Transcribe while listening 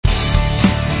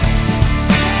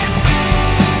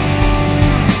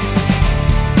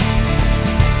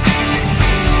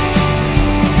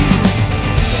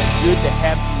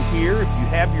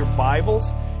Bibles,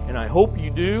 and I hope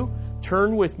you do.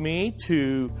 Turn with me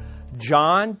to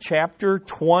John chapter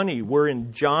 20. We're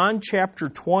in John chapter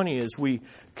 20 as we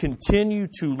continue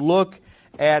to look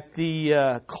at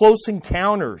the close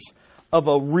encounters of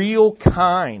the real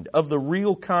kind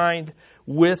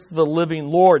with the living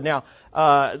Lord. Now,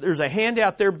 there's a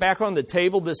handout there back on the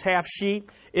table, this half sheet.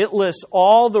 It lists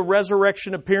all the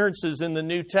resurrection appearances in the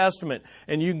New Testament.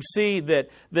 And you can see that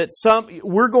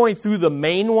we're going through the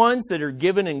main ones that are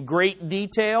given in great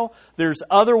detail. There's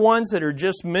other ones that are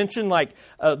just mentioned, like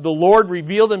the Lord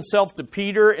revealed Himself to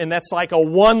Peter, and that's like a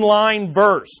one-line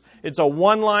verse. It's a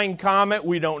one-line comment.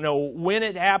 We don't know when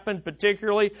it happened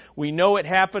particularly. We know it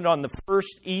happened on the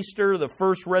first Easter, the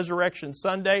first Resurrection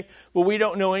Sunday, but we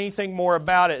don't know anything more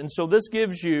about it. And so this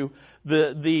gives you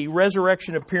the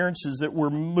resurrection appearances that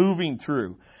we're moving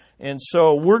through. And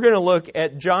so we're going to look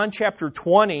at John chapter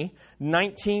 20,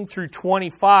 19 through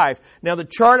 25. Now the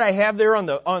chart I have there on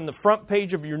the front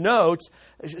page of your notes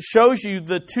shows you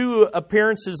the two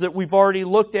appearances that we've already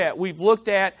looked at. We've looked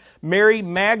at Mary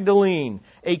Magdalene,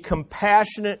 a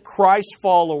compassionate Christ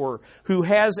follower who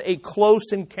has a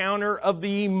close encounter of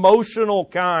the emotional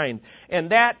kind. And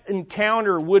that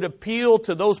encounter would appeal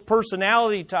to those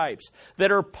personality types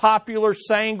that are popular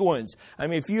sanguines. I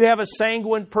mean, if you have a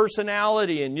sanguine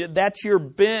personality and that's your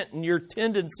bent and your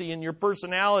tendency and your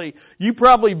personality, you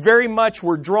probably very much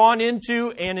were drawn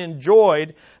into and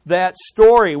enjoyed that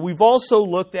story. We've also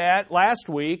looked at, last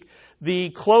week,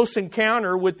 the close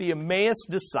encounter with the Emmaus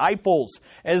disciples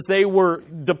as they were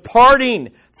departing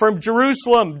from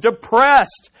Jerusalem,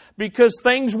 depressed because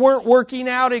things weren't working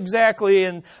out exactly.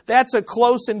 And that's a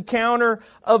close encounter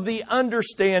of the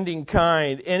understanding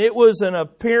kind. And it was an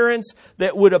appearance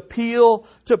that would appeal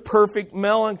to perfect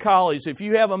melancholies. If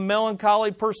you have a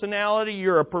melancholy personality,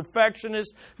 you're a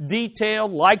perfectionist,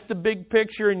 detailed, like the big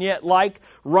picture, and yet like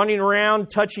running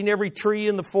around, touching every tree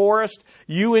in the forest,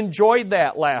 you enjoyed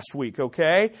that last week,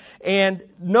 okay? And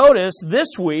notice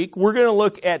this week, we're going to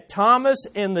look at Thomas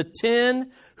and the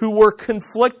 10 who were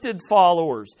conflicted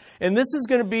followers. And this is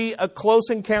going to be a close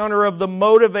encounter of the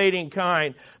motivating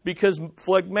kind, because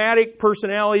phlegmatic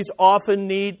personalities often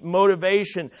need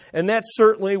motivation. And that's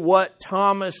certainly what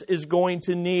Thomas is going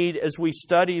to need as we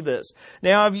study this.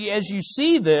 Now, as you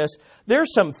see this,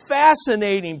 there's some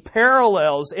fascinating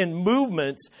parallels and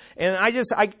movements, and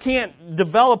I can't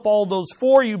develop all those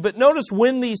for you, but notice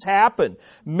when these happen.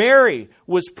 Mary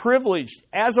was privileged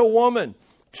as a woman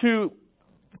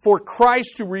for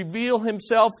Christ to reveal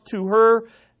Himself to her,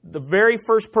 the very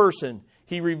first person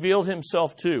He revealed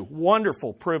Himself to.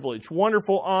 Wonderful privilege,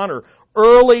 wonderful honor.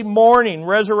 Early morning,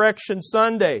 Resurrection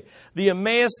Sunday. The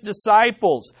Emmaus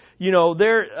disciples,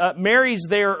 Mary's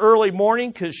there early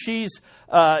morning because she's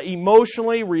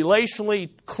emotionally, relationally,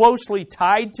 closely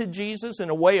tied to Jesus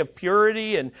in a way of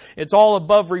purity, and it's all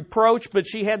above reproach, but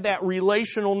she had that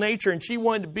relational nature, and she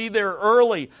wanted to be there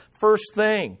early, first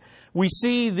thing. We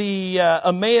see the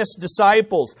Emmaus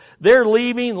disciples. They're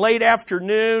leaving late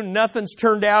afternoon. Nothing's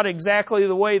turned out exactly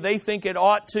the way they think it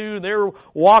ought to. They're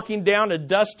walking down a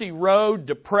dusty road,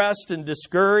 depressed and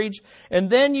discouraged. And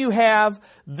then you have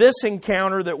this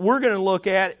encounter that we're going to look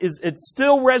at. It's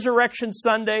still Resurrection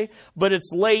Sunday, but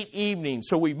it's late evening.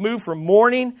 So we've moved from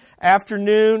morning,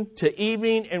 afternoon to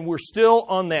evening, and we're still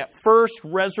on that first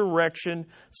Resurrection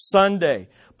Sunday.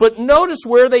 But notice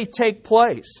where they take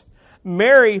place.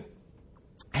 Mary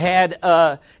had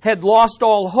lost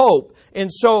all hope.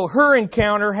 And so her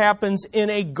encounter happens in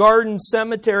a garden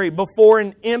cemetery before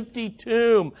an empty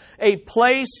tomb, a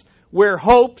place where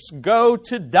hopes go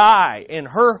to die. And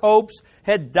her hopes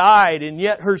had died, and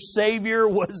yet her Savior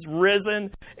was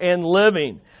risen and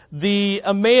living. The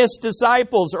Emmaus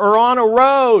disciples are on a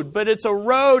road, but it's a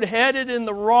road headed in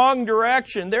the wrong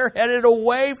direction. They're headed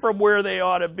away from where they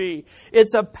ought to be.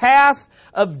 It's a path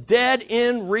of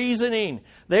dead-end reasoning.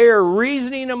 They are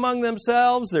reasoning among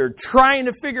themselves. They're trying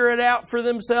to figure it out for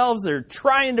themselves. They're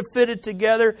trying to fit it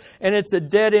together, and it's a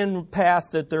dead-end path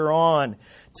that they're on.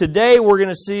 Today, we're going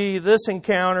to see this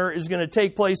encounter is going to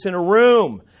take place in a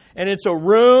room, and it's a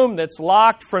room that's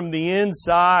locked from the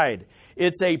inside.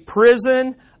 It's a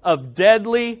prison of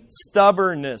deadly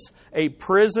stubbornness. A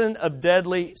prison of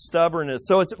deadly stubbornness.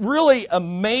 So it's really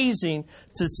amazing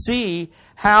to see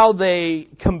how they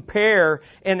compare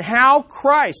and how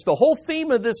Christ, the whole theme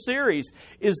of this series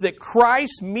is that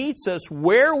Christ meets us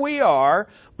where we are,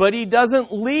 but He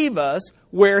doesn't leave us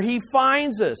where He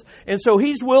finds us. And so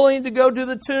He's willing to go to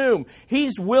the tomb.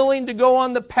 He's willing to go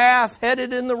on the path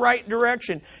headed in the right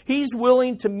direction. He's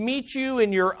willing to meet you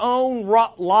in your own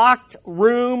locked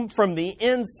room from the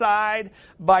inside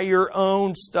by your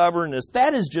own stubbornness.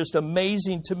 That is just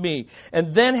amazing to me.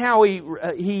 And then how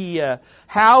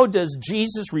does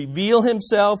Jesus reveal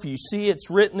Himself? You see it's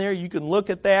written there. You can look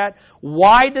at that.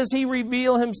 Why does He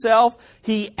reveal Himself?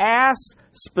 He asks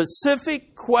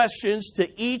specific questions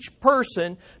to each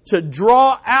person to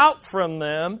draw out from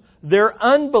them their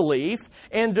unbelief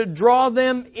and to draw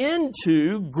them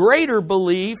into greater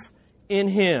belief in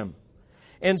Him.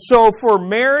 And so for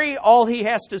Mary, all He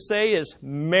has to say is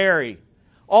Mary.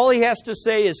 All He has to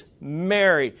say is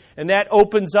Mary. And that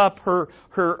opens up her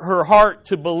heart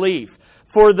to belief.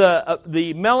 For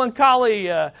the melancholy,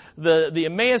 the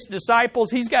Emmaus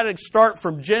disciples, He's got to start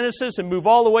from Genesis and move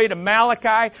all the way to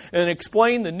Malachi and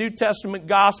explain the New Testament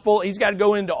gospel. He's got to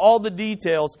go into all the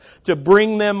details to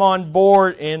bring them on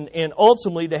board and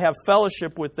ultimately to have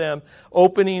fellowship with them,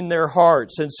 opening their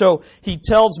hearts. And so He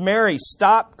tells Mary,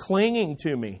 stop clinging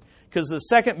to me. Because the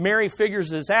second Mary figures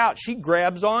this out, she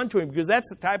grabs onto Him because that's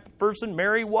the type of person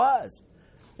Mary was.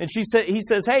 And he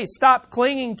says, hey, stop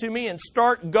clinging to me and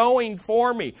start going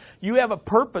for me. You have a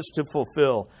purpose to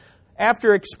fulfill.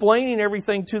 After explaining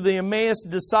everything to the Emmaus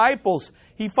disciples,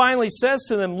 He finally says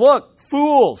to them, look,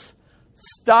 fools,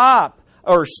 start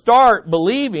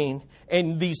believing,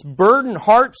 and these burdened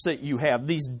hearts that you have,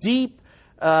 these deep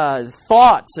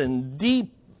thoughts and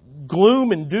deep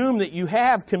gloom and doom that you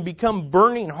have can become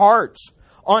burning hearts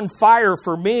on fire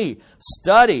for me.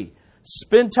 Study.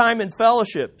 Spend time in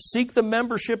fellowship. Seek the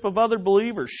membership of other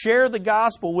believers. Share the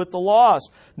gospel with the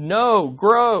lost. Know,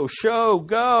 grow, show,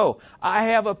 go. I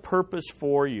have a purpose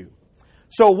for you.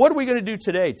 So what are we going to do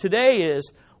today? Today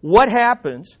is what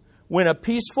happens when a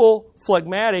peaceful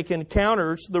phlegmatic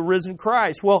encounters the risen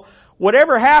Christ. Well,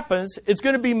 whatever happens, it's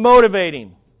going to be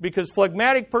motivating because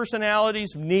phlegmatic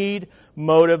personalities need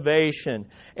motivation.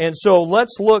 And so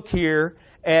let's look here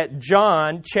at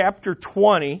John chapter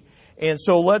 20. And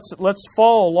so let's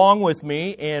follow along with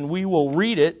me, and we will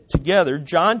read it together.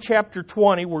 John chapter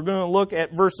 20, we're going to look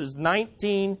at verses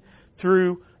 19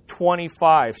 through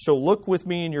 25. So look with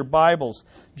me in your Bibles.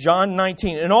 John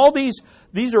 19. And all these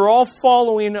are all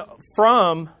following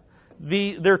from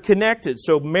they're connected.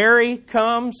 So Mary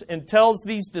comes and tells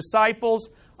these disciples,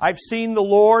 I've seen the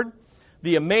Lord.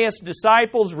 The Emmaus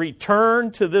disciples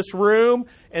return to this room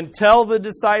and tell the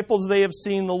disciples they have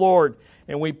seen the Lord.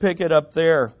 And we pick it up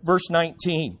there. Verse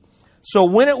 19. So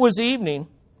when it was evening,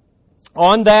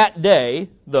 on that day,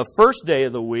 the first day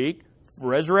of the week,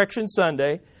 Resurrection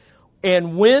Sunday,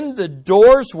 and when the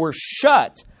doors were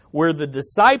shut where the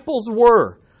disciples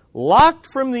were, locked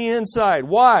from the inside.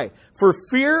 Why? For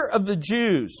fear of the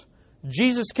Jews.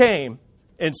 Jesus came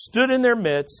and stood in their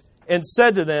midst and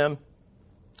said to them,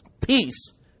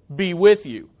 peace be with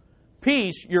you.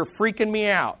 Peace, you're freaking me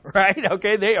out, right?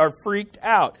 Okay, they are freaked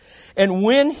out. And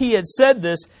when He had said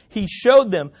this, He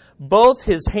showed them both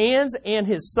His hands and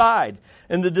His side.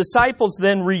 And the disciples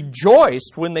then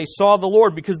rejoiced when they saw the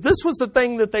Lord, because this was the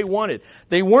thing that they wanted.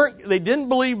 They didn't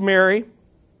believe Mary,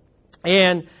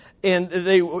 and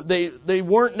they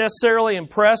weren't necessarily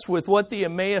impressed with what the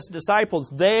Emmaus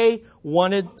disciples, they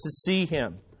wanted to see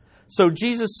Him. So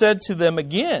Jesus said to them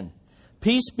again,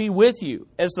 peace be with you.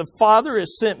 As the Father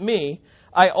has sent me,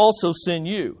 I also send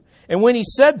you. And when He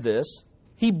said this,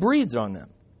 He breathed on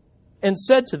them and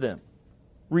said to them,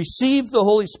 receive the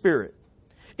Holy Spirit.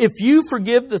 If you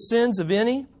forgive the sins of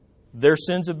any, their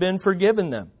sins have been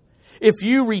forgiven them. If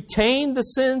you retain the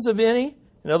sins of any,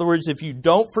 in other words, if you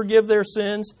don't forgive their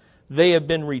sins, they have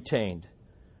been retained.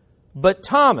 But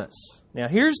Thomas, now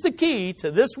here's the key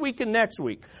to this week and next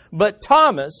week. But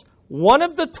Thomas, one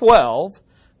of the 12,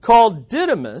 called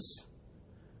Didymus,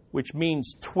 which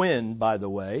means twin, by the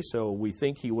way, so we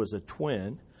think he was a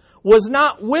twin, was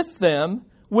not with them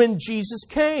when Jesus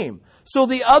came. So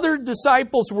the other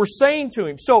disciples were saying to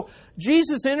Him, so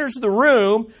Jesus enters the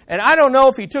room, and I don't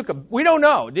know if we don't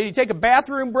know. Did He take a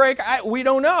bathroom break? We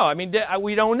don't know.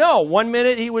 We don't know. 1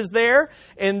 minute He was there,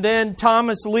 and then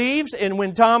Thomas leaves, and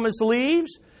when Thomas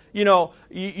leaves, you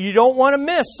don't want to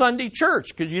miss Sunday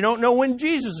church because you don't know when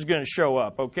Jesus is going to show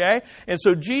up, okay? And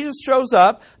so Jesus shows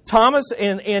up, Thomas,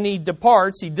 and He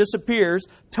departs, He disappears.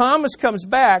 Thomas comes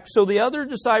back, so the other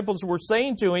disciples were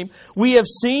saying to Him, we have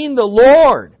seen the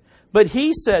Lord. But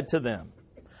He said to them,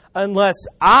 unless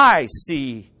I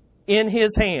see in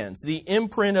his hands, the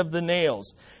imprint of the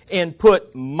nails, and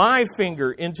put my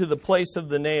finger into the place of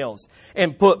the nails,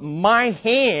 and put my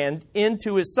hand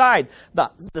into his side.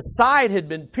 The side had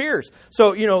been pierced.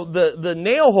 So, the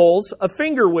nail holes, a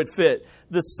finger would fit.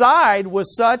 The side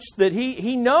was such that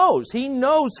he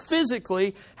knows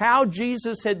physically how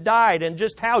Jesus had died and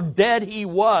just how dead he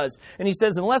was. And he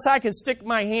says, unless I can stick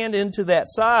my hand into that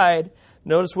side,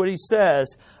 notice what he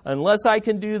says, unless I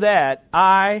can do that,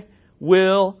 I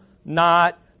will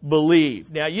not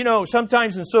believe. Now,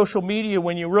 sometimes in social media,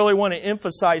 when you really want to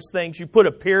emphasize things, you put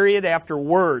a period after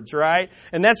words, right?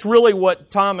 And that's really what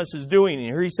Thomas is doing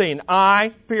here. He's saying, I,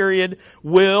 period,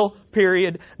 will,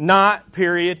 period, not,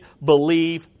 period,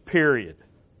 believe, period.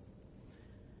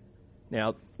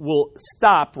 Now, we'll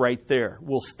stop right there.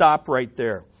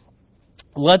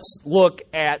 Let's look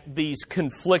at these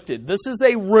conflicted. This is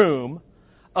a room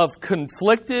of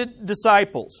conflicted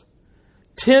disciples.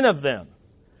 10 of them.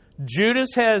 Judas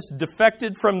has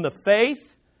defected from the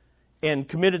faith and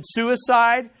committed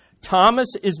suicide. Thomas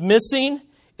is missing.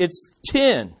 It's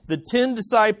 10, the 10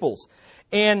 disciples.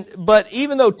 But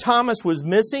even though Thomas was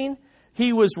missing,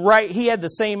 he was right. He had the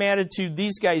same attitude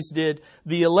these guys did.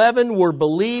 The 11 were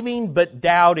believing but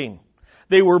doubting.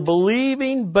 They were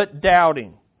believing but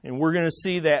doubting. And we're going to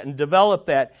see that and develop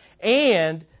that.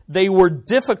 And they were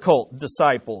difficult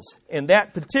disciples. And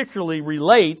that particularly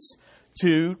relates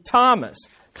to Thomas.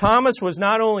 Thomas was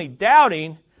not only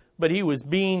doubting, but he was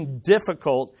being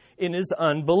difficult in his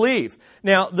unbelief.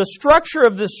 Now, the structure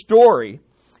of this story,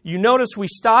 you notice we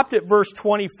stopped at verse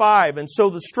 25, and so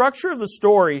the structure of the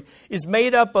story is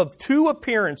made up of 2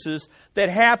 appearances that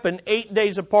happen 8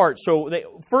 days apart. So the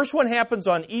first one happens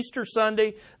on Easter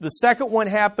Sunday, the second one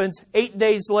happens 8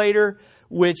 days later,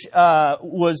 which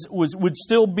would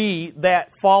still be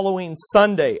that following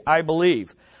Sunday, I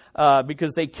believe.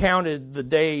 Because they counted the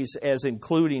days as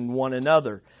including one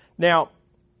another. Now,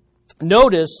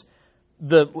 notice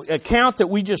the account that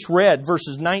we just read,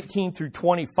 verses 19 through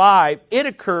 25, it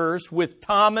occurs with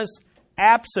Thomas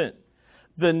absent.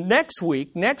 The next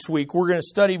week, we're going to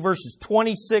study verses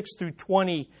 26 through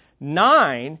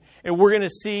 29, and we're going to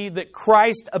see that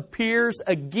Christ appears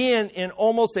again in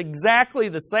almost exactly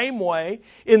the same way,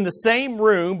 in the same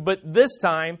room, but this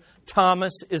time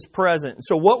Thomas is present.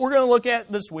 So what we're going to look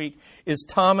at this week is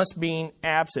Thomas being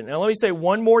absent. Now let me say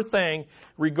one more thing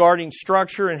regarding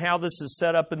structure and how this is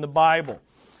set up in the Bible.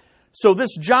 So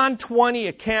this John 20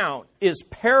 account is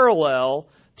parallel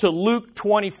to Luke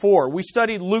 24. We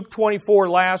studied Luke 24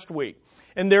 last week.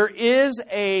 And there is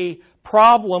a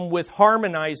problem with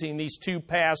harmonizing these 2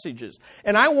 passages.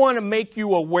 And I want to make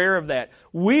you aware of that.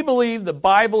 We believe the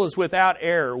Bible is without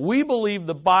error. We believe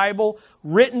the Bible,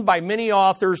 written by many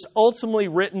authors, ultimately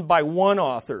written by one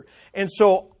author. And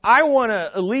so I want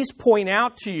to at least point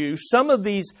out to you some of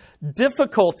these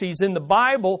difficulties in the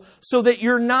Bible so that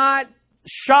you're not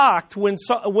shocked when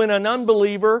an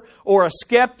unbeliever or a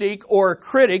skeptic or a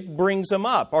critic brings them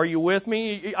up. Are you with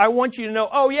me? I want you to know,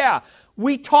 oh yeah,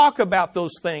 we talk about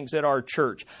those things at our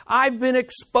church. I've been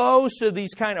exposed to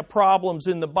these kind of problems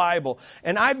in the Bible,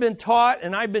 and I've been taught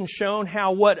and I've been shown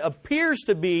how what appears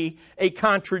to be a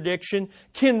contradiction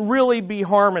can really be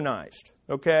harmonized.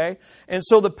 Okay? And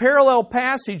so the parallel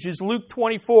passage is Luke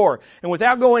 24. And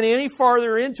without going any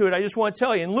farther into it, I just want to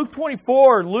tell you, in Luke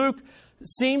 24, Luke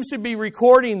seems to be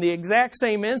recording the exact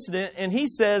same incident, and he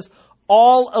says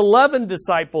all 11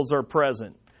 disciples are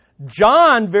present.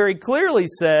 John very clearly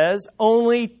says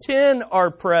only 10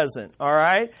 are present, all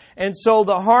right? And so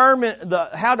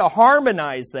how to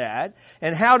harmonize that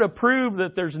and how to prove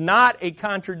that there's not a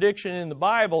contradiction in the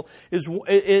Bible is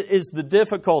the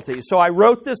difficulty. So I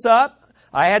wrote this up.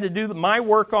 I had to do my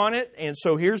work on it, and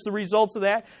so here's the results of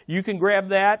that. You can grab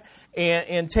that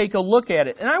and take a look at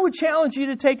it. And I would challenge you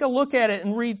to take a look at it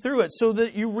and read through it so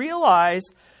that you realize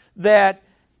that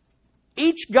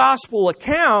each gospel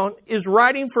account is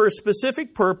writing for a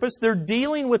specific purpose. They're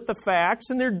dealing with the facts,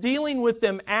 and they're dealing with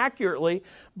them accurately,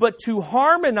 but to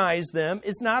harmonize them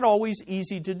is not always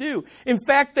easy to do. In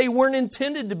fact, they weren't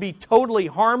intended to be totally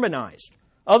harmonized.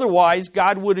 Otherwise,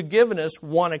 God would have given us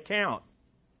one account.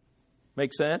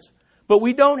 Make sense? But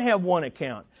we don't have one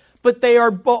account. But they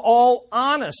are all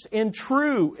honest and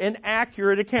true and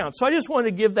accurate accounts. So I just wanted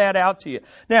to give that out to you.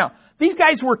 Now, these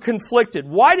guys were conflicted.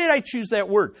 Why did I choose that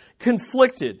word?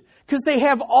 Conflicted. Because they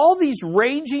have all these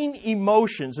raging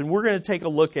emotions, and we're going to take a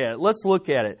look at it. Let's look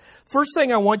at it. First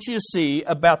thing I want you to see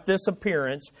about this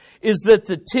appearance is that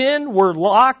the 10 were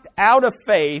locked out of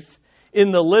faith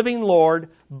in the living Lord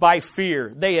by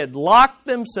fear. They had locked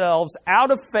themselves out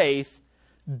of faith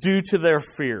due to their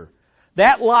fear.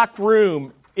 That locked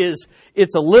room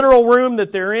it's a literal room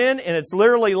that they're in, and it's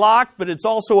literally locked, but it's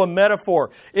also a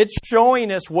metaphor. It's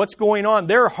showing us what's going on.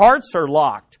 Their hearts are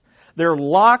locked. They're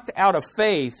locked out of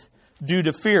faith due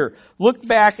to fear. Look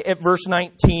back at verse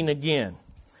 19 again.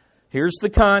 Here's the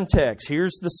context.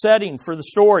 Here's the setting for the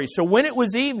story. So when it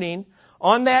was evening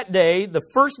on that day, the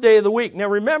first day of the week. Now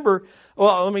remember,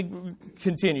 well, let me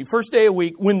continue. First day of the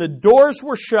week, when the doors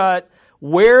were shut,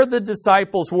 where the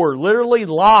disciples were, literally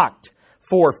locked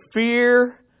for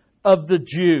fear of the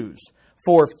Jews.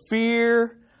 For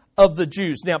fear of the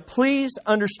Jews. Now please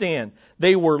understand,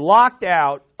 they were locked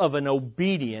out of an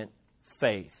obedient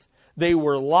faith. They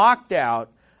were locked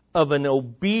out of an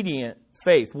obedient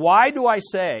faith. Why do I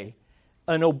say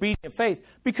an obedient faith?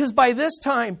 Because by this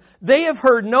time, they have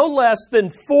heard no less than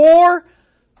 4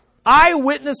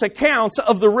 eyewitness accounts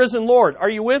of the risen Lord. Are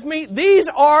you with me? These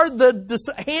are the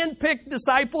hand-picked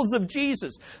disciples of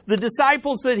Jesus. The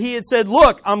disciples that he had said,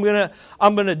 look, I'm going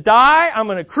to die, I'm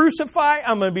going to crucify,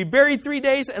 I'm going to be buried 3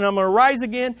 days, and I'm going to rise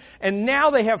again. And now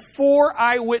they have 4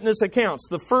 eyewitness accounts.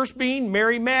 The first being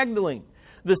Mary Magdalene.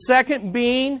 The second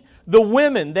being the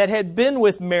women that had been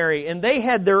with Mary, and they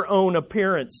had their own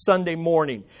appearance Sunday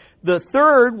morning. The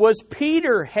third was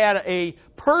Peter had a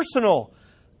personal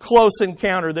close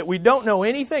encounter that we don't know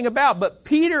anything about, but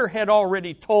Peter had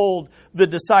already told the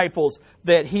disciples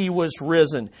that he was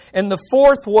risen. And the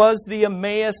fourth was the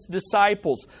Emmaus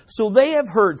disciples. So they have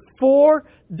heard 4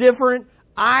 different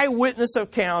eyewitness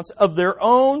accounts of their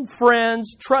own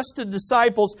friends, trusted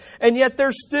disciples, and yet they're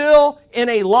still in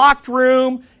a locked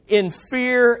room in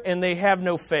fear and they have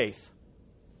no faith.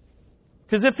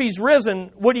 Because if he's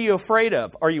risen, what are you afraid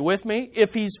of? Are you with me?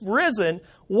 If he's risen,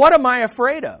 what am I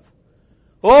afraid of?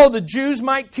 Oh, the Jews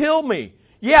might kill me.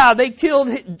 Yeah, they killed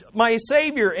my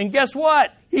Savior, and guess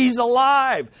what? He's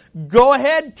alive. Go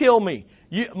ahead, kill me.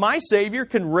 My Savior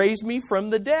can raise me from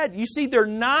the dead. You see, they're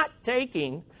not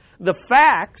taking the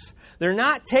facts, they're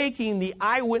not taking the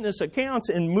eyewitness accounts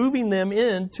and moving them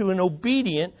into an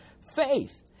obedient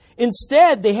faith.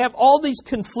 Instead, they have all these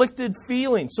conflicted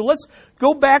feelings. So let's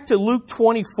go back to Luke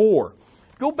 24.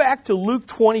 Go back to Luke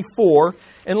 24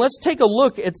 and let's take a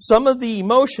look at some of the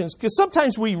emotions, because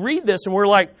sometimes we read this and we're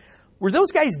like, were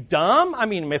those guys dumb? I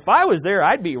mean, if I was there,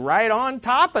 I'd be right on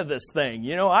top of this thing.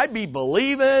 You know, I'd be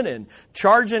believing and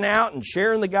charging out and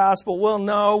sharing the gospel. Well,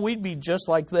 no, we'd be just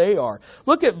like they are.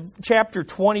 Look at chapter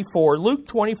 24, Luke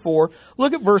 24.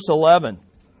 Look at verse 11.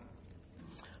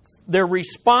 Their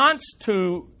response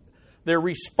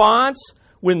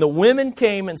when the women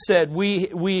came and said,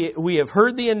 we have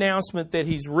heard the announcement that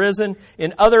he's risen.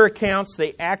 In other accounts,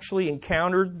 they actually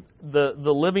encountered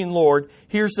the living Lord.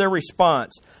 Here's their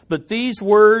response. But these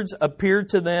words appeared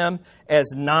to them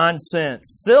as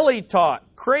nonsense, silly talk,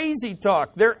 crazy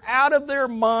talk. They're out of their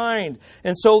mind.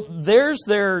 And so there's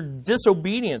their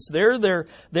disobedience. There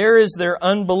is their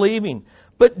unbelieving.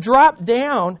 But drop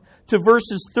down to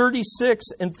verses 36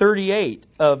 and 38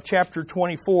 of chapter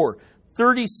 24.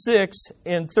 36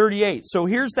 and 38. So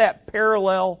here's that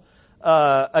parallel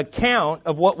account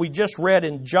of what we just read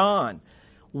in John.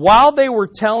 While they were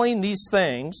telling these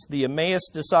things, the Emmaus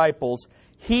disciples,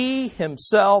 he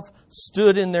himself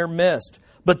stood in their midst.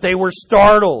 But they were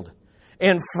startled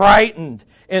and frightened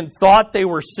and thought they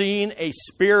were seeing a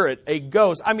spirit, a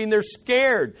ghost. I mean, they're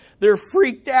scared. They're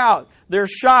freaked out. They're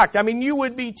shocked. I mean, you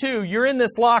would be too. You're in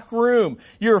this locked room.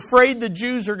 You're afraid the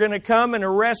Jews are going to come and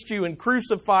arrest you and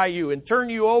crucify you and turn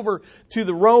you over to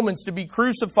the Romans to be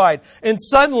crucified. And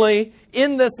suddenly,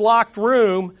 in this locked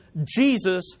room,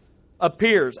 Jesus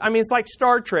appears. I mean, it's like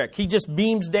Star Trek. He just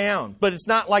beams down, but it's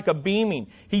not like a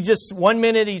beaming. He just, one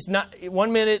minute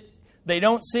they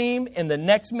don't see him, and the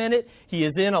next minute he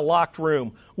is in a locked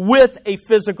room with a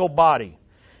physical body.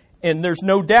 And there's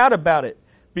no doubt about it,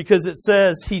 because it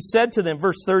says, he said to them,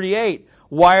 verse 38,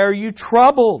 why are you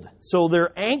troubled? So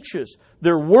they're anxious,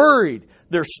 they're worried,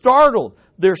 they're startled,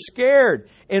 they're scared.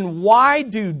 And why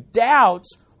do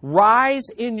doubts rise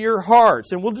in your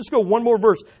hearts? And we'll just go one more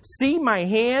verse. See my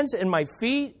hands and my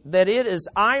feet, that it is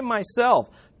I myself.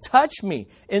 Touch me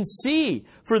and see,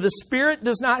 for the Spirit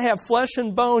does not have flesh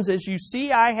and bones as you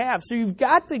see I have. So you've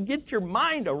got to get your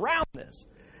mind around this.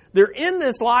 They're in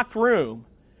this locked room,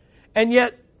 and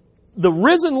yet the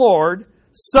risen Lord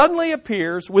suddenly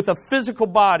appears with a physical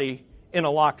body in a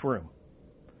locked room.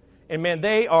 And man,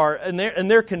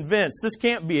 they're convinced this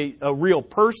can't be a real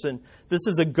person. This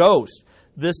is a ghost.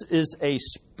 This is a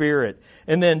spirit.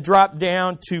 And then drop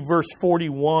down to verse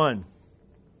 41.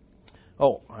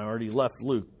 Oh, I already left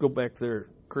Luke. Go back there,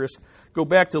 Chris. Go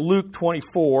back to Luke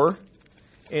 24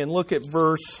 and look at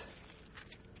verse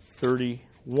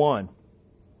 31.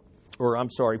 Or, I'm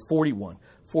sorry, 41.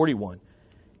 41.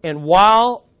 And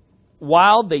while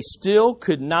they still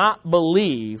could not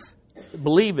believe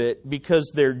it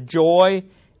because their joy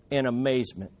and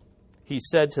amazement, he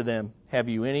said to them, "Have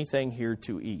you anything here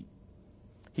to eat?"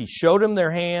 He showed them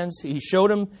their hands. He showed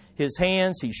them his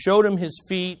hands. He showed them his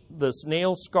feet, the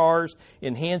nail scars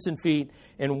in hands and feet.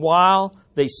 And while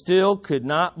they still could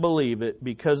not believe it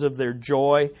because of their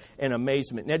joy and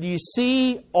amazement. Now, do you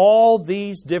see all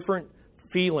these different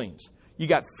feelings? You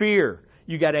got fear.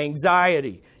 You got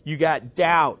anxiety. You got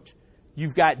doubt.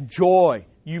 You've got joy.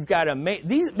 You've got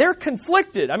they're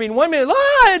conflicted. I mean, one minute,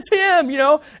 it's him,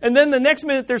 and then the next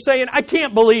minute they're saying, I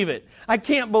can't believe it. I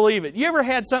can't believe it. You ever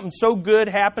had something so good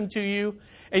happen to you,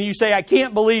 and you say, I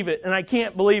can't believe it, and I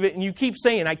can't believe it, and you keep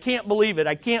saying, I can't believe it,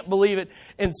 I can't believe it,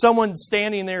 and someone's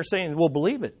standing there saying, well,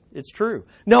 believe it. It's true.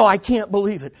 No, I can't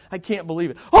believe it. I can't believe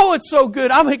it. Oh, it's so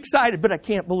good. I'm excited, but I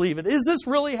can't believe it. Is this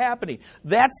really happening?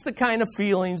 That's the kind of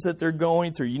feelings that they're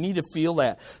going through. You need to feel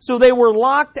that. So they were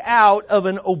locked out of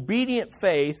an obedient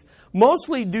faith,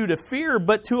 mostly due to fear,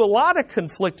 but to a lot of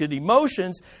conflicted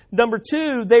emotions. Number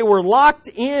two, they were locked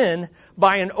in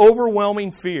by an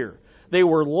overwhelming fear. They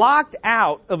were locked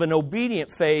out of an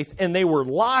obedient faith, and they were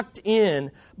locked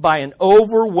in by an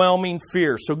overwhelming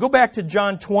fear. So go back to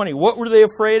John 20. What were they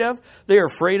afraid of? They were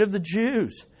afraid of the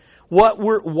Jews.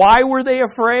 Why were they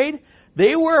afraid?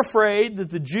 They were afraid that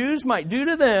the Jews might do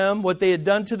to them what they had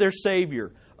done to their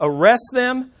Savior. Arrest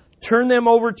them, turn them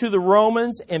over to the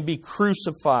Romans, and be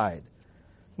crucified.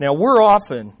 Now, we're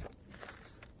often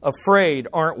afraid,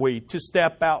 aren't we, to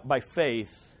step out by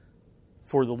faith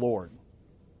for the Lord.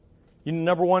 You know,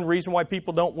 number one reason why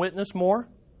people don't witness more?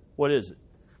 What is it?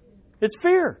 It's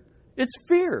fear. It's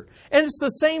fear. And it's the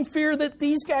same fear that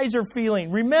these guys are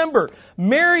feeling. Remember,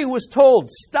 Mary was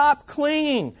told, stop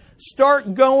clinging,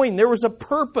 start going. There was a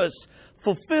purpose.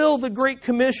 Fulfill the Great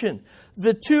Commission.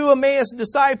 The two Emmaus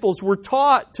disciples were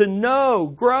taught to know,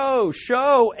 grow,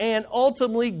 show, and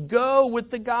ultimately go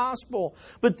with the gospel.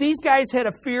 But these guys had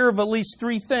a fear of at least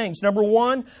three things. Number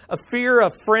one, a fear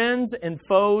of friends and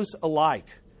foes alike.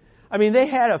 I mean, they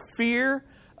had a fear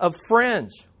of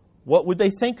friends. What would they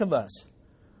think of us?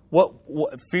 What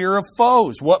fear of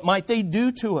foes? What might they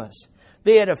do to us?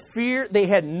 They had a fear. They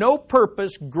had no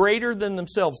purpose greater than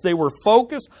themselves. They were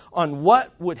focused on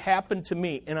what would happen to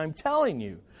me. And I'm telling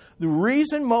you, the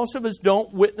reason most of us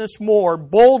don't witness more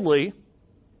boldly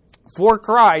for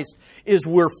Christ is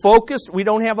we're focused. We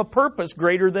don't have a purpose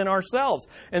greater than ourselves.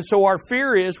 And so our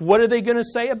fear is, what are they going to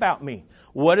say about me?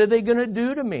 What are they going to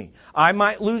do to me? I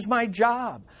might lose my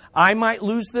job. I might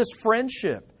lose this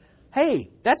friendship.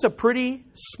 Hey, that's a pretty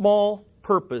small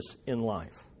purpose in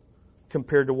life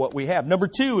compared to what we have. Number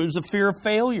two is a fear of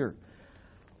failure.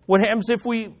 What happens if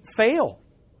we fail?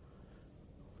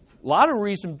 A lot of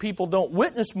reason people don't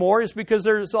witness more is because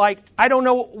there's like, I don't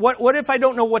know, what if I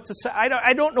don't know what to say?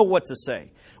 I don't know what to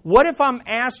say. What if I'm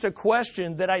asked a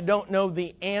question that I don't know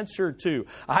the answer to?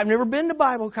 I've never been to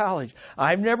Bible college.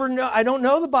 I don't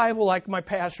know the Bible like my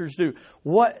pastors do.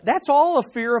 That's all a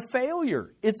fear of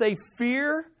failure. It's a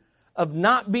fear of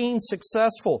not being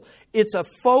successful. It's a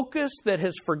focus that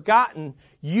has forgotten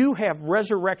you have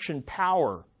resurrection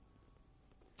power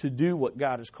to do what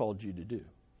God has called you to do.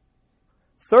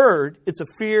 Third, it's a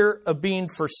fear of being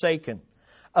forsaken.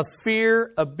 A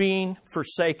fear of being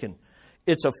forsaken.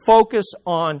 It's a focus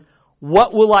on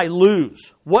what will I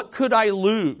lose? What could I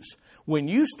lose? When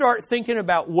you start thinking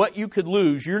about what you could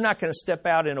lose, you're not going to step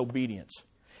out in obedience.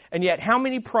 And yet, how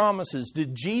many promises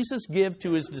did Jesus give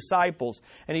to His disciples?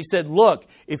 And He said, look,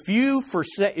 if you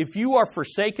are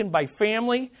forsaken by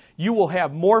family, you will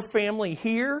have more family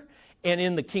here and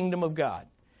in the kingdom of God.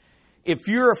 If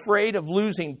you're afraid of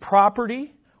losing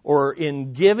property or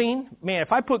in giving, man,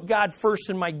 if I put God first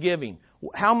in my giving,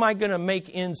 how am I going to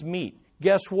make ends meet?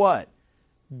 Guess what?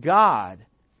 God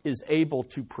is able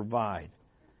to provide.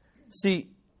 See,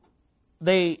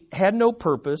 they had no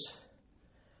purpose.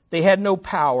 They had no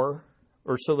power,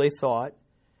 or so they thought.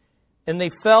 And they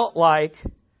felt like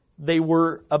they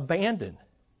were abandoned.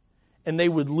 And they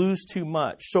would lose too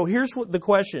much. So here's the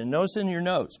question. Notice in your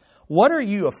notes. What are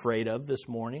you afraid of this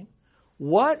morning?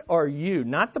 What are you,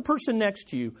 not the person next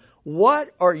to you,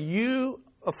 what are you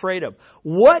afraid of?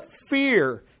 What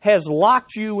fear has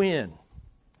locked you in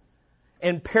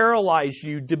and paralyzed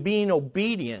you to being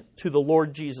obedient to the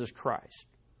Lord Jesus Christ?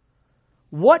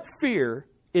 What fear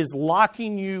is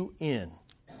locking you in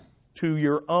to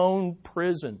your own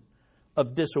prison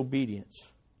of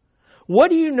disobedience? What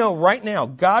do you know right now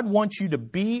God wants you to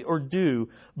be or do,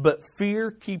 but fear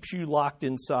keeps you locked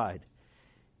inside?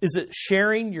 Is it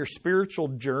sharing your spiritual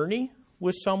journey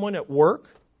with someone at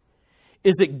work?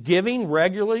 Is it giving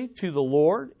regularly to the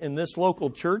Lord in this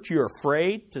local church? You're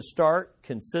afraid to start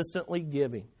consistently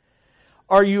giving.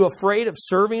 Are you afraid of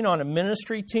serving on a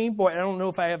ministry team? Boy, I don't know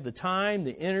if I have the time,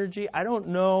 the energy. I don't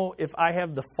know if I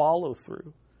have the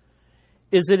follow-through.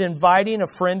 Is it inviting a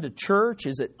friend to church?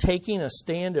 Is it taking a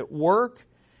stand at work?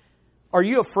 Are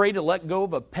you afraid to let go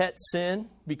of a pet sin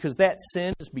because that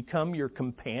sin has become your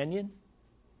companion?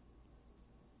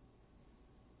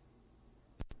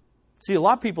 See, a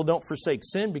lot of people don't forsake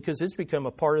sin because it's become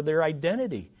a part of their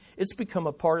identity. It's become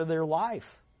a part of their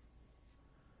life.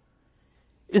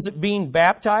 Is it being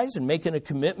baptized and making a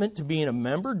commitment to being a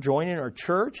member, joining our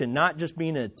church, and not just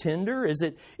being an attender? Is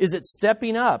it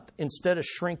stepping up instead of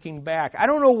shrinking back? I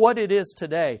don't know what it is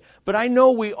today, but I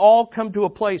know we all come to a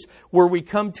place where we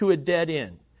come to a dead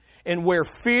end, and where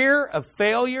fear of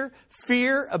failure,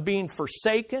 fear of being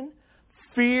forsaken,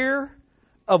 fear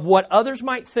of what others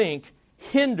might think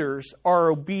hinders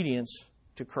our obedience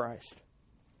to Christ.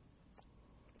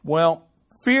 Well,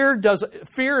 fear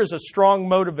is a strong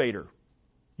motivator,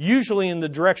 usually in the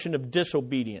direction of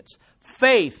disobedience.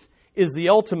 Faith is the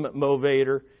ultimate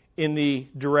motivator in the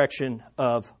direction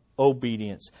of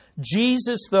obedience.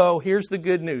 Jesus, though, here's the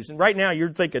good news. And right now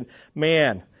you're thinking,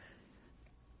 man,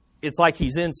 it's like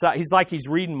he's inside. He's like he's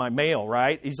reading my mail,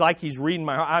 right? He's like he's reading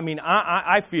my...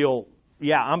 I feel,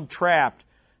 I'm trapped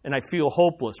and I feel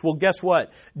hopeless. Well, guess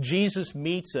what? Jesus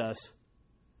meets us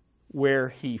where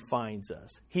He finds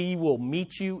us. He will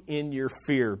meet you in your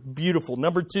fear. Beautiful.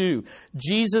 Number 2,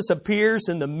 Jesus appears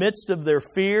in the midst of their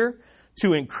fear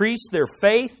to increase their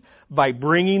faith by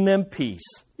bringing them peace.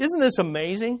 Isn't this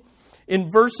amazing? In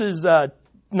verses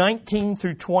 19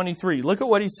 through 23, look at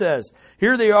what He says.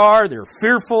 Here they are, they're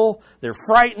fearful, they're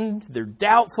frightened, they're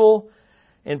doubtful,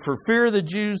 and for fear of the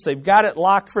Jews, they've got it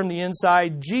locked from the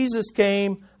inside. Jesus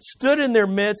came, stood in their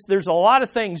midst. There's a lot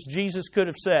of things Jesus could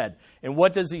have said. And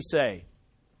what does He say?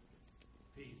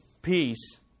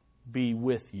 Peace be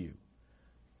with you.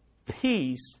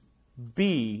 Peace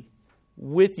be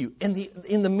with you. And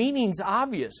the meaning's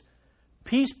obvious.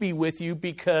 Peace be with you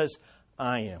because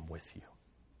I am with you.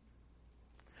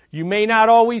 You may not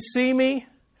always see me.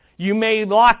 You may be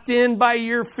locked in by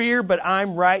your fear, but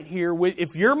I'm right here with. If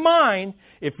you're mine,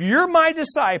 if you're my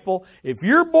disciple, if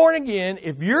you're born again,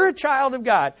 if you're a child of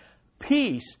God,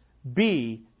 peace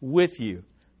be with you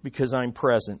because I'm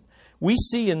present. We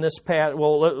see in this passage,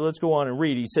 let's go on and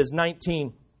read. He says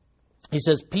 19, he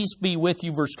says, peace be with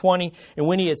you, verse 20. And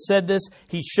when He had said this,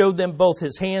 He showed them both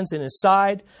His hands and His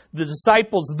side. The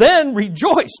disciples then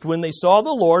rejoiced when they saw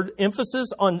the Lord. Emphasis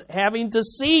on having to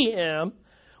see Him.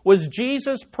 Was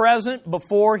Jesus present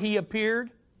before He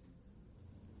appeared?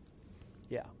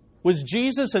 Yeah. Was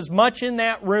Jesus as much in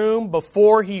that room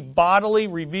before He bodily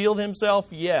revealed Himself?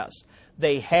 Yes.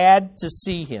 They had to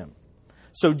see Him.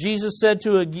 So Jesus said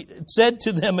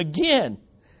to them again,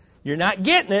 you're not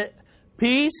getting it.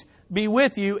 Peace be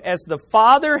with you. As the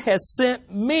Father has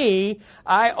sent me,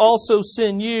 I also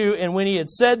send you. And when He had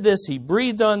said this, He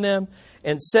breathed on them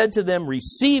and said to them,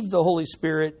 receive the Holy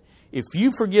Spirit. If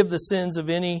you forgive the sins of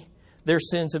any, their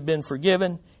sins have been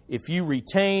forgiven. If you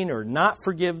retain or not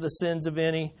forgive the sins of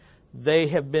any, they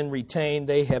have been retained.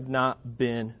 They have not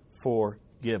been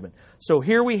forgiven. So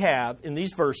here we have, in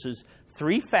these verses,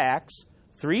 three facts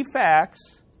to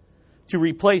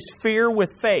replace fear with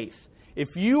faith.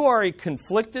 If you are a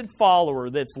conflicted follower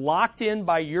that's locked in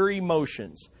by your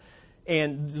emotions,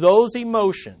 and those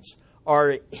emotions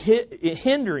are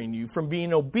hindering you from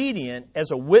being obedient as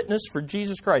a witness for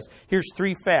Jesus Christ, here's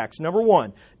three facts. Number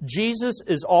 1, Jesus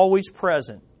is always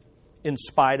present in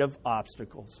spite of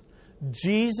obstacles.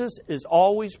 Jesus is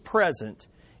always present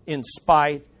in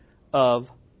spite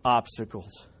of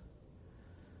obstacles.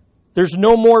 There's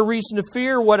no more reason to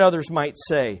fear what others might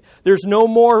say. There's no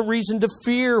more reason to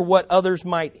fear what others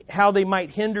how they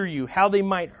might hinder you, how they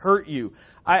might hurt you.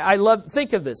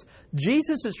 Think of this.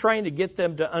 Jesus is trying to get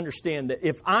them to understand that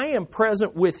if I am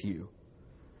present with you,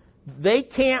 they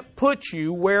can't put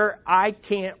you where I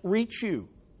can't reach you.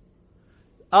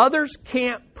 Others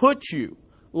can't put you.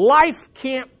 Life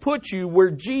can't put you where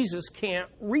Jesus can't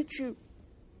reach you.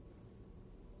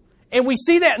 And we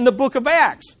see that in the book of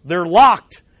Acts. They're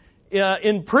locked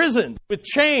in prison with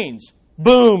chains.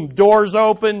 Boom, doors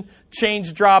open,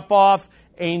 chains drop off,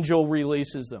 angel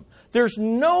releases them. There's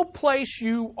no place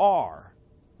you are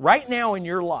right now in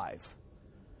your life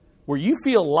where you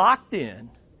feel locked in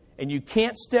and you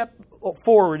can't step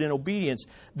forward in obedience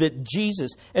that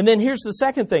Jesus... And then here's the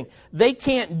second thing. They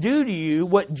can't do to you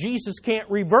what Jesus can't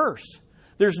reverse.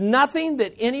 There's nothing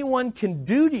that anyone can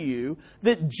do to you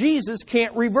that Jesus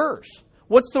can't reverse.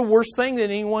 What's the worst thing that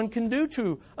anyone can do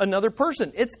to another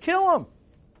person? It's kill them.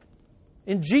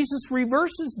 And Jesus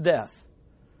reverses death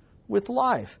with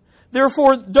life.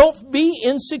 Therefore, don't be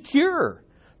insecure.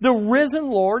 The risen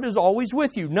Lord is always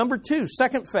with you. Number 2,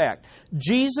 second fact,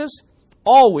 Jesus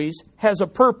always has a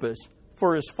purpose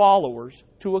for His followers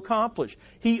to accomplish.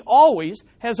 He always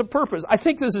has a purpose. I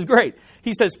think this is great.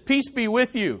 He says, peace be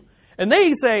with you. And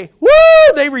they say, woo,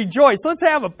 they rejoice. Let's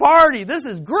have a party. This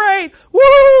is great.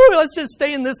 Woo, let's just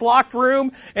stay in this locked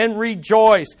room and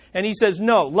rejoice. And He says,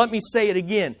 no, let me say it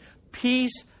again.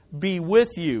 Peace be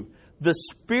with you. The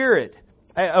Spirit,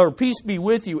 or peace be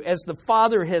with you. As the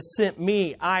Father has sent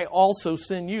me, I also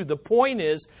send you. The point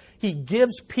is, He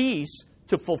gives peace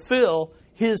to fulfill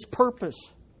His purpose.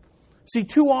 See,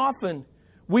 too often,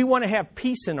 we want to have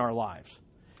peace in our lives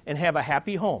and have a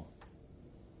happy home.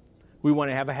 We want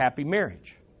to have a happy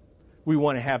marriage. We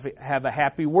want to have a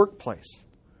happy workplace.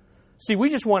 See, we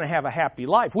just want to have a happy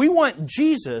life. We want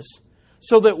Jesus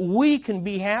so that we can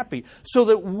be happy, so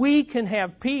that we can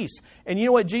have peace. And you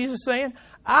know what Jesus is saying?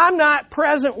 I'm not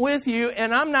present with you,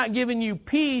 and I'm not giving you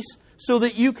peace so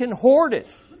that you can hoard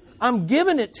it. I'm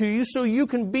giving it to you so you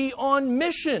can be on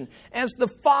mission. As the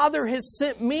Father has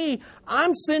sent me,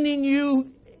 I'm sending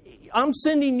you.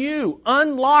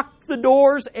 Unlock the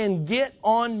doors and get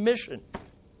on mission.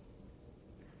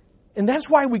 And that's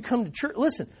why we come to church.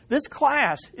 Listen, this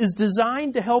class is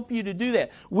designed to help you to do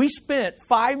that. We spent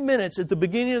 5 minutes at the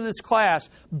beginning of this class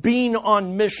being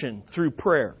on mission through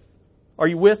prayer. Are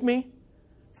you with me?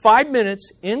 5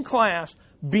 minutes in class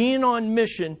being on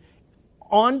mission,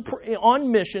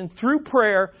 on mission through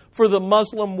prayer for the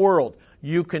Muslim world.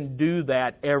 You can do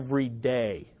that every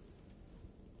day.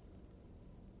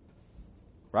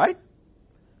 Right?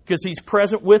 Because He's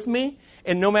present with me,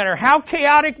 and no matter how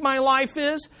chaotic my life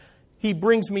is, He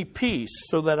brings me peace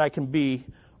so that I can be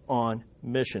on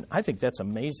mission. I think that's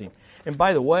amazing. And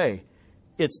by the way,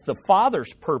 it's the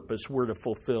Father's purpose we're to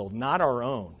fulfill, not our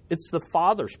own. It's the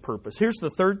Father's purpose. Here's the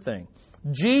third thing.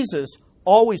 Jesus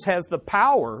always has the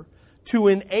power to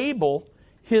enable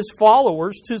His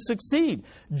followers to succeed.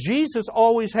 Jesus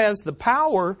always has the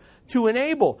power to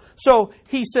enable. So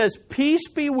He says, peace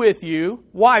be with you.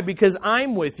 Why? Because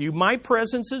I'm with you. My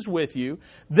presence is with you.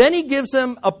 Then He gives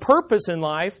them a purpose in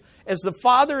life. As the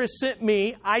Father has sent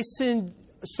me,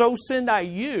 so send I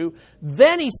you.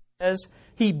 Then He says,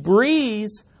 He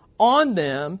breathes on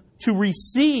them to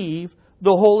receive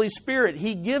the Holy Spirit.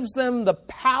 He gives them the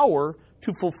power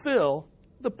to fulfill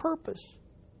the purpose.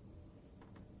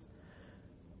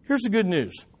 Here's the good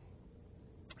news.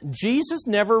 Jesus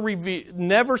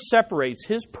never separates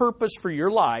His purpose for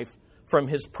your life from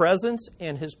His presence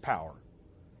and His power.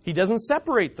 He doesn't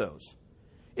separate those.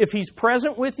 If He's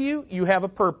present with you, you have a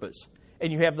purpose,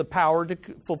 and you have the power to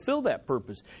fulfill that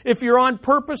purpose. If you're on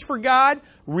purpose for God,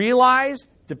 realize,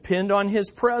 depend on His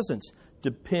presence,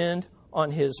 depend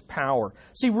on His power.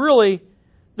 See, really,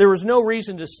 there was no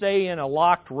reason to stay in a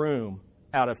locked room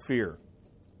out of fear.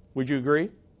 Would you agree?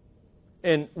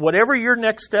 And whatever your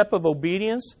next step of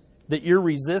obedience that you're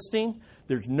resisting,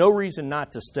 there's no reason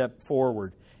not to step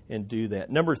forward and do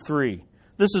that. Number 3,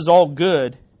 this is all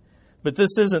good, but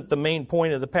this isn't the main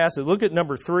point of the passage. Look at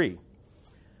number 3.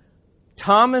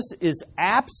 Thomas is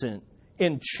absent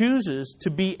and chooses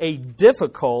to be a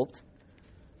difficult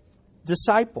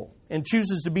disciple and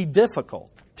chooses to be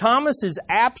difficult. Thomas is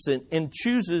absent and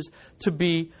chooses to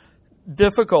be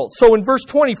difficult. So in verse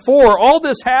 24, all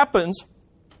this happens.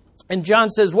 And John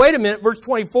says, wait a minute, verse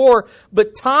 24,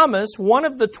 but Thomas, one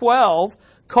of the 12,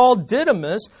 called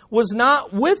Didymus, was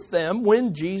not with them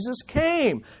when Jesus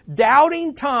came.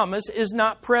 Doubting Thomas is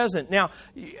not present. Now,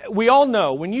 we all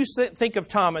know, when you think of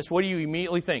Thomas, what do you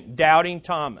immediately think? Doubting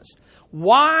Thomas.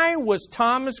 Why was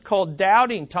Thomas called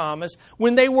Doubting Thomas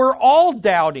when they were all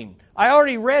doubting? I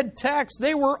already read text.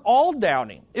 They were all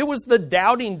doubting. It was the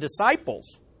doubting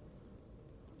disciples.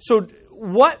 So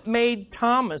what made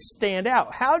Thomas stand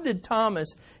out? How did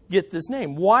Thomas get this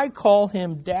name? Why call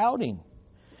him doubting?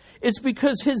 It's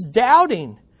because his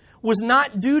doubting was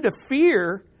not due to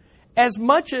fear as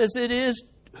much as it is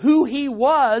who he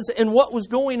was and what was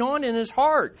going on in his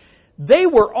heart. They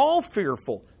were all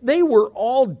fearful. They were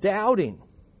all doubting.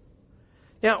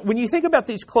 Now, when you think about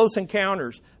these close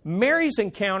encounters, Mary's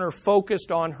encounter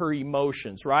focused on her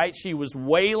emotions, right? She was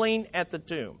wailing at the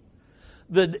tomb.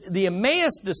 The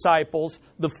Emmaus disciples,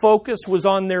 the focus was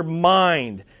on their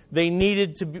mind. They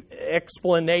needed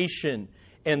explanation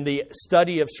and the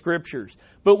study of Scriptures.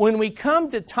 But when we come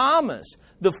to Thomas,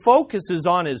 the focus is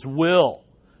on his will.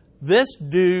 This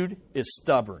dude is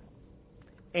stubborn.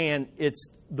 And it's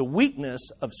the weakness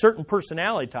of certain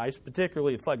personality types,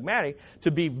 particularly phlegmatic,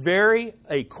 to be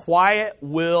a quiet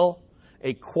will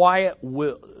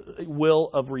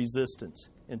of resistance.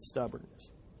 and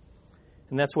stubbornness.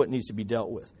 And that's what needs to be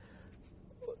dealt with.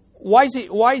 Why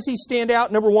does he stand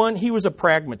out? Number one, he was a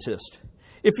pragmatist.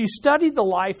 If you study the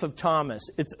life of Thomas,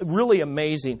 it's really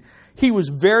amazing. He was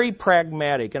very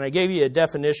pragmatic, and I gave you a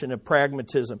definition of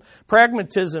pragmatism.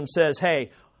 Pragmatism says,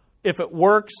 hey, if it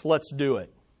works, let's do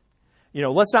it.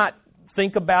 Let's not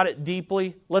think about it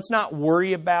deeply. Let's not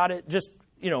worry about it. Just,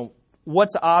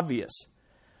 what's obvious?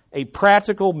 A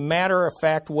practical,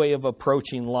 matter-of-fact way of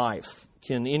approaching life.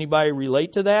 Can anybody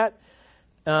relate to that?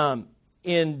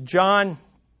 In John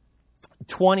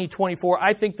 20:24,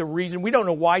 I think the reason, we don't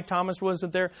know why Thomas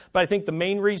wasn't there, but I think the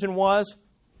main reason was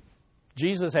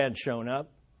Jesus hadn't shown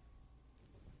up.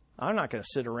 I'm not going to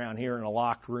sit around here in a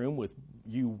locked room with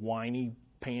you whiny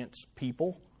pants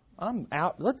people. I'm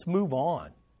out. Let's move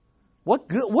on. What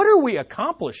are we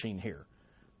accomplishing here?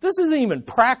 This isn't even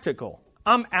practical.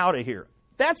 I'm out of here.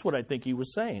 That's what I think he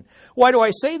was saying. Why do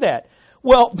I say that?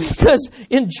 Well, because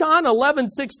in John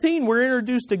 11:16, we're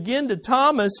introduced again to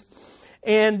Thomas,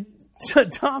 and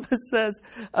Thomas says,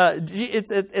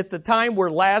 it's at the time where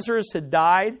Lazarus had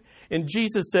died, and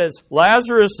Jesus says,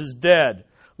 Lazarus is dead.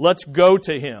 Let's go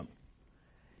to him.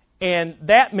 And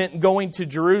that meant going to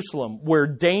Jerusalem, where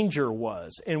danger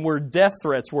was and where death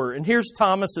threats were. And here's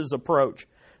Thomas's approach.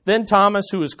 Then Thomas,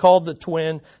 who is called the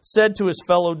twin, said to his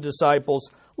fellow disciples,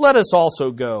 let us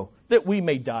also go, that we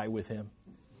may die with him.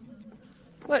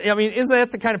 I mean, isn't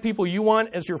that the kind of people you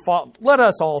want as your father? Let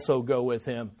us also go with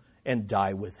him and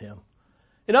die with him.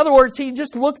 In other words, he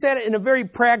just looks at it in a very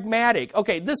pragmatic,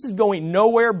 okay, this is going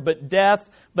nowhere but death,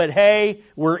 but hey,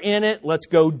 we're in it, let's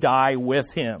go die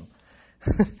with him.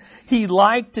 He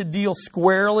liked to deal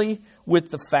squarely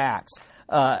with the facts.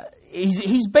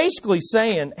 He's basically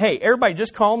saying, hey, everybody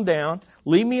just calm down,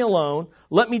 leave me alone,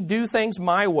 let me do things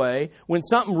my way. When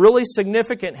something really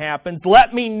significant happens,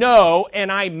 let me know,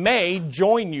 and I may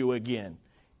join you again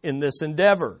in this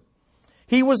endeavor.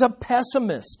 He was a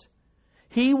pessimist.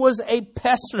 He was a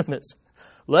pessimist.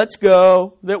 Let's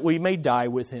go that we may die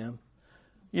with him.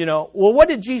 Well, what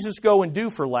did Jesus go and do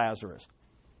for Lazarus?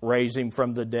 Raise him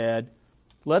from the dead.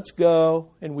 Let's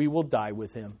go and we will die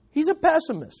with him. He's a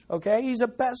pessimist, okay? He's a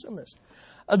pessimist.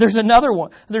 There's another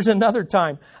one. There's another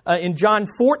time in John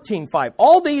 14:5.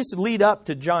 All these lead up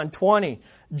to John 20.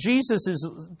 Jesus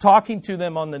is talking to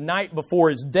them on the night before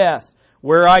his death.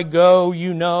 Where I go,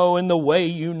 you know, and the way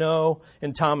you know.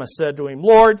 And Thomas said to him,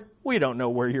 Lord, we don't know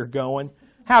where you're going.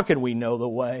 How can we know the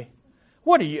way?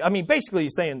 Basically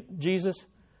he's saying, Jesus,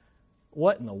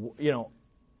 what in the,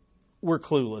 we're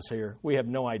clueless here. We have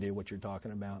no idea what you're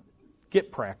talking about.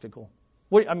 Get practical.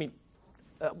 What's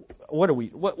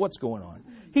going on?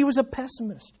 He was a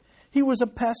pessimist. He was a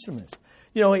pessimist.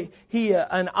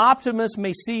 An optimist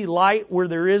may see light where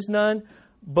there is none,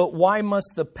 but why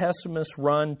must the pessimist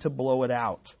run to blow it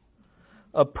out?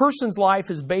 A person's life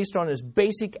is based on his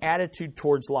basic attitude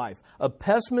towards life. A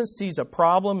pessimist sees a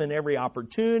problem in every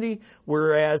opportunity,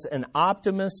 whereas an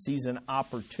optimist sees an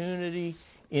opportunity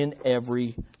in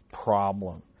every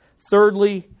problem.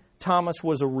 Thirdly, Thomas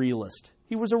was a realist.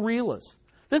 He was a realist.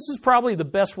 This is probably the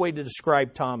best way to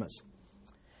describe Thomas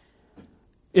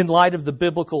in light of the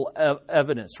biblical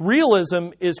evidence. Realism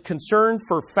is concern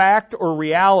for fact or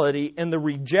reality and the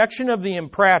rejection of the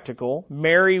impractical,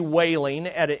 Mary wailing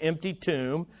at an empty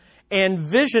tomb, and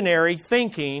visionary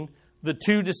thinking, the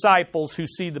two disciples who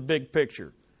see the big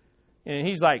picture. And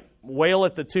he's like, wail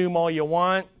at the tomb all you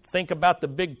want, think about the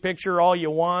big picture all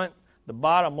you want. The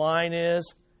bottom line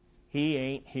is, he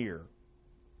ain't here.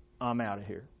 I'm out of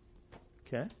here.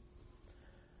 Okay?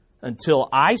 Until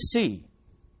I see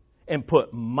and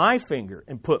put my finger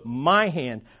and put my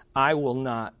hand, I will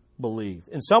not believe.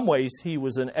 In some ways, he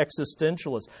was an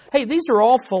existentialist. Hey, these are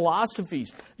all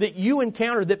philosophies that you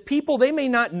encounter, that people, they may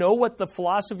not know what the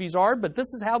philosophies are, but this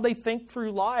is how they think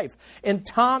through life. And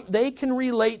they can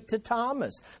relate to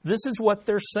Thomas. This is what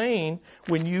they're saying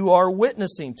when you are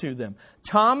witnessing to them.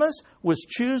 Thomas was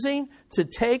choosing to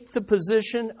take the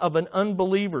position of an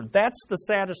unbeliever. That's the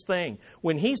saddest thing.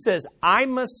 When he says, I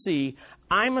must see,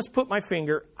 I must put my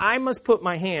finger, I must put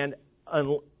my hand,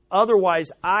 otherwise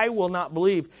I will not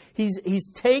believe. He's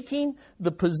taking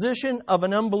the position of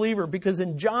an unbeliever, because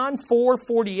in John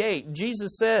 4:48,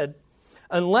 Jesus said,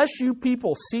 unless you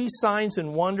people see signs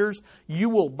and wonders, you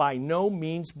will by no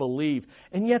means believe.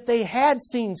 And yet they had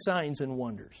seen signs and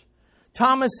wonders.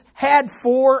 Thomas had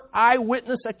 4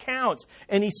 eyewitness accounts,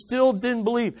 and he still didn't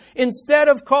believe. Instead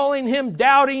of calling him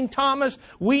doubting Thomas,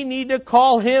 we need to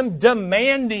call him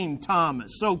demanding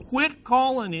Thomas. So quit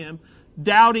calling him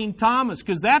doubting Thomas,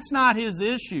 because that's not his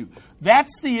issue.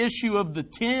 That's the issue of the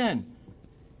 10.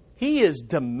 He is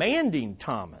demanding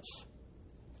Thomas.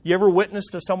 You ever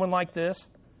witnessed to someone like this?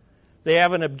 They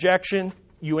have an objection.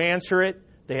 You answer it.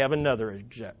 They have another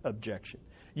objection.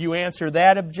 You answer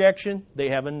that objection. They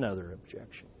have another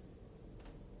objection.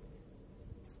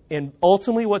 And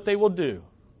ultimately what they will do,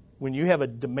 when you have a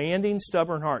demanding,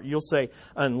 stubborn heart, you'll say,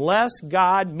 unless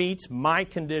God meets my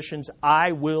conditions,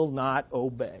 I will not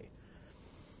obey.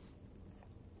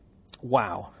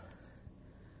 Wow.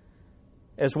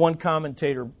 As one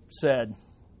commentator said,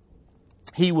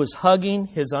 he was hugging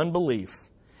his unbelief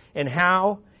and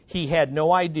how he had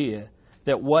no idea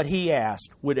that what he asked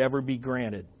would ever be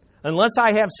granted. Unless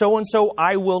I have so-and-so,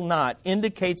 I will not,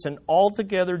 indicates an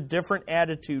altogether different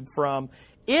attitude from,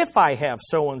 if I have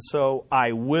so-and-so,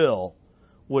 I will,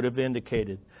 would have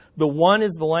indicated. The one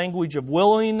is the language of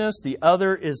willingness. The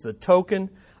other is the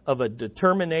token of a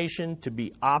determination to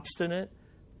be obstinate,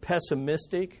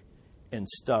 pessimistic, and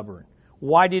stubborn.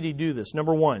 Why did he do this?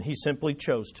 Number one, he simply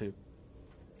chose to.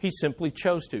 He simply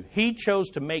chose to. He chose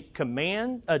to make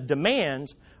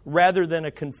demands rather than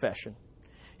a confession.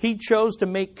 He chose to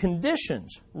make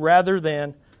conditions rather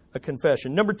than a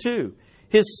confession. Number two,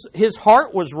 his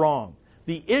heart was wrong.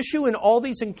 The issue in all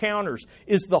these encounters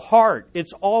is the heart.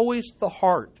 It's always the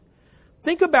heart.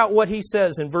 Think about what he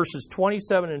says in verses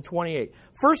 27 and 28.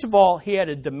 First of all, he had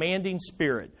a demanding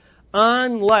spirit.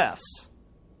 Unless.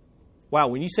 Wow,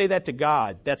 when you say that to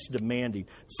God, that's demanding.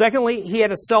 Secondly, he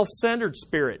had a self-centered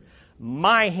spirit.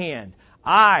 My hand.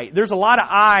 I. There's a lot of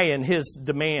I in his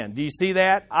demand. Do you see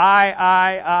that?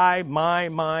 I,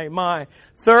 my.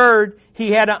 Third,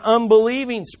 he had an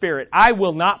unbelieving spirit. I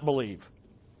will not believe.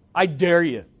 I dare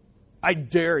you. I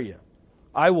dare you.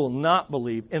 I will not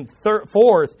believe. And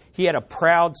fourth, he had a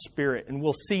proud spirit. And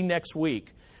we'll see next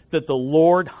week that the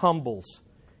Lord humbles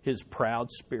his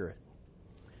proud spirit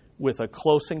with a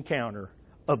close encounter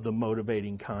of the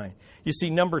motivating kind. You see,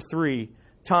 number three,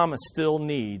 Thomas still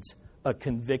needs a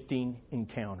convicting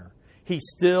encounter. He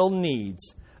still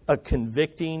needs a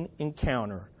convicting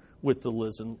encounter with the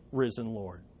risen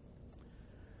Lord.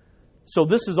 So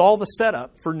this is all the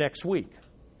setup for next week.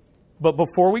 But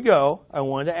before we go, I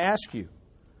wanted to ask you,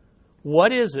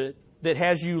 what is it that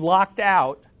has you locked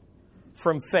out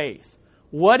from faith?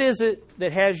 What is it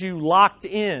that has you locked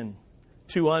in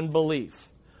to unbelief?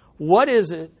 What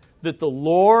is it that the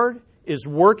Lord is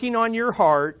working on your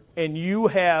heart and you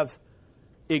have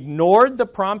ignored the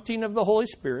prompting of the Holy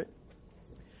Spirit?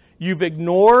 You've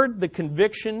ignored the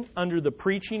conviction under the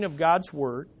preaching of God's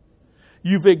Word.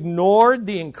 You've ignored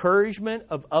the encouragement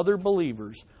of other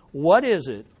believers. What is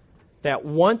it? That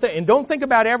one thing, and don't think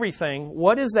about everything.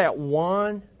 What is that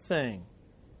one thing?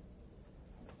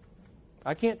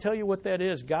 I can't tell you what that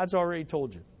is. God's already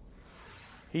told you.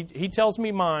 He tells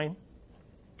me mine,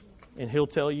 and He'll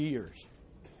tell you yours.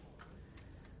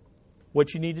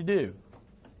 What you need to do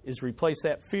is replace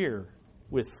that fear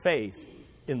with faith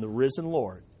in the risen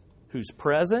Lord, who's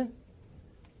present,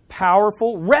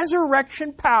 powerful,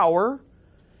 resurrection power,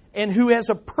 and who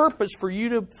has a purpose for you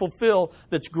to fulfill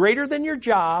that's greater than your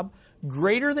job,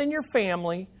 greater than your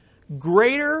family,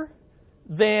 greater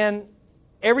than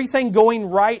everything going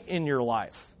right in your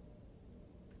life.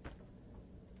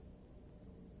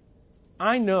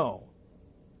 I know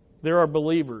there are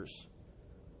believers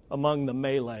among the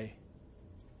Malay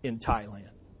in Thailand.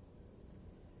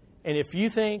 And if you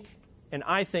think, and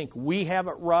I think we have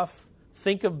it rough,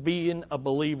 think of being a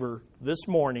believer this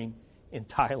morning in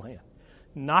Thailand.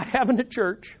 Not having a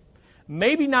church,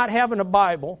 maybe not having a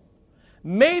Bible,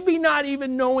 maybe not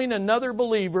even knowing another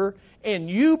believer, and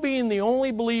you being the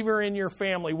only believer in your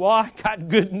family. Well, I got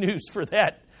good news for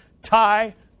that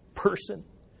Thai person.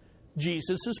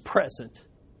 Jesus is present.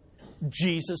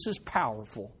 Jesus is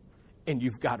powerful. And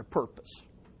you've got a purpose.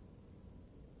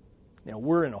 Now,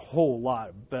 we're in a whole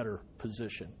lot better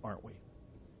position, aren't we?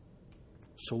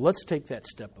 So let's take that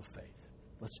step of faith.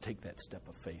 Let's take that step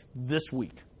of faith this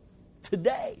week.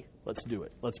 Today. Let's do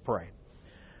it. Let's pray.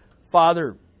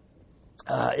 Father,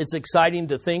 it's exciting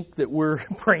to think that we're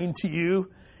praying to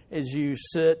you as you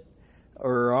sit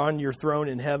or on your throne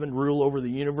in heaven, rule over the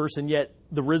universe, and yet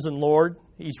the risen Lord,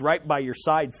 He's right by your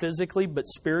side physically, but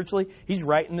spiritually, He's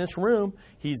right in this room.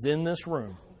 He's in this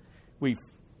room. We've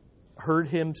heard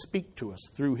Him speak to us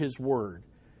through His Word.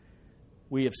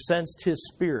 We have sensed His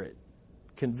Spirit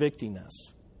convicting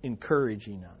us,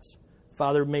 encouraging us.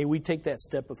 Father, may we take that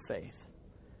step of faith.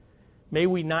 May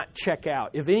we not check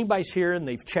out. If anybody's here and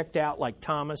they've checked out like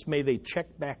Thomas, may they check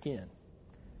back in.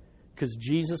 Because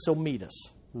Jesus will meet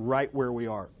us right where we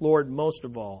are. Lord, most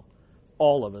of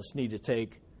all of us need to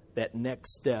take that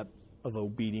next step of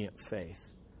obedient faith.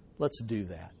 Let's do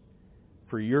that.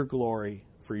 For your glory,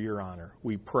 for your honor,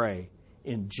 we pray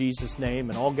in Jesus' name.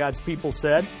 And all God's people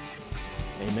said,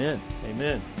 amen.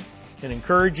 Amen. an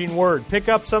encouraging word. Pick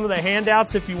up some of the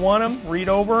handouts if you want them. Read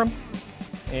over them.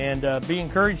 And be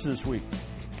encouraged this week.